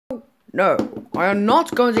No, I am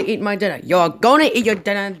not going to eat my dinner. You're going to eat your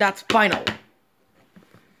dinner and that's final.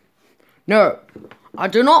 No, I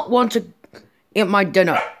do not want to eat my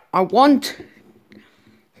dinner. I want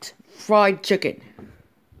fried chicken.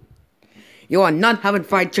 You are not having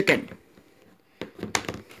fried chicken.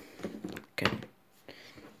 Okay.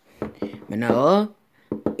 Manila,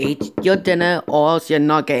 eat your dinner or else you're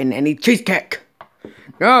not getting any cheesecake.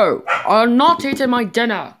 No, I'm not eating my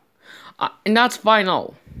dinner. And that's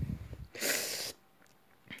final.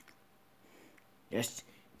 Yes,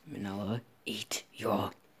 Manila, eat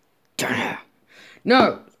your dinner.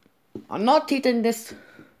 No, I'm not eating this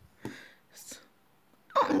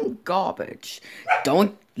garbage.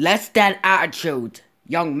 Don't let that attitude,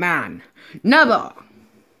 young man. Never.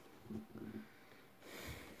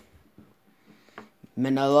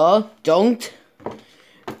 Manila, don't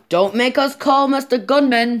make us call Mr.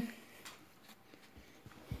 Gunman.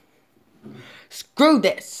 Screw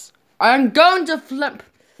this. I'm going to flip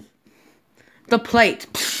the plate.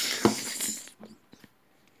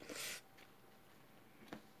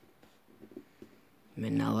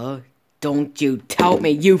 Manila, don't you tell me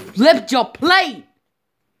you flipped your plate!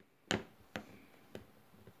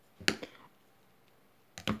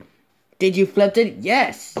 Did you flip it?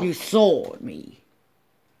 Yes, you saw me.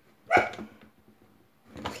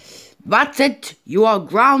 That's it. You are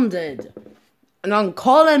grounded. And I'm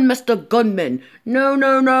calling Mr. Gunman.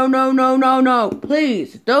 No.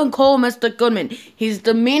 Please, don't call Mr. Gunman. He's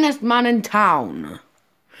the meanest man in town.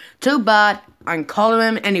 Too bad. I'm calling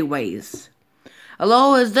him anyways.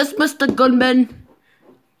 Hello, is this Mr. Gunman?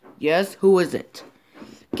 Yes, who is it?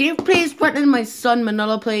 Can you please threaten my son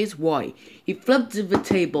Manila, please? Why? He flipped the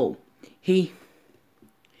table. He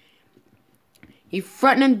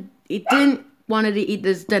threatened. He didn't want to eat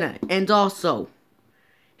this dinner, and also,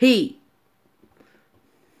 he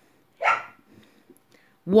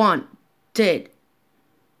wanted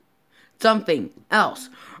something else.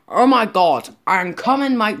 Oh my God! I'm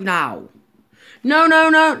coming right now. No.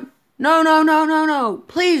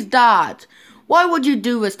 Please, Dad. Why would you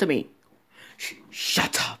do this to me?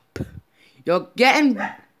 Shut up. You're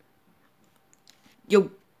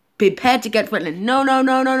prepared to get threatened. No.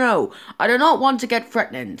 I do not want to get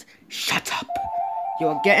threatened. Shut up.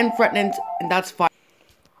 You're getting threatened, and that's fine.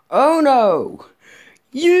 Oh no.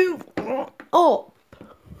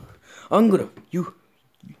 I'm gonna.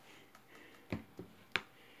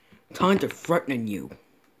 Time to threaten you.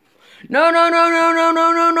 No.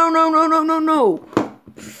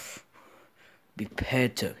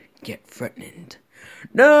 Prepared to get threatened.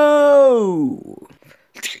 No.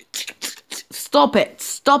 Stop it.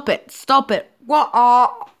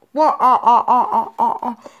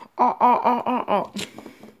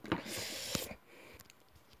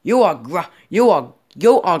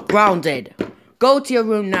 You are grounded. Go to your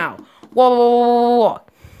room now. Whoa.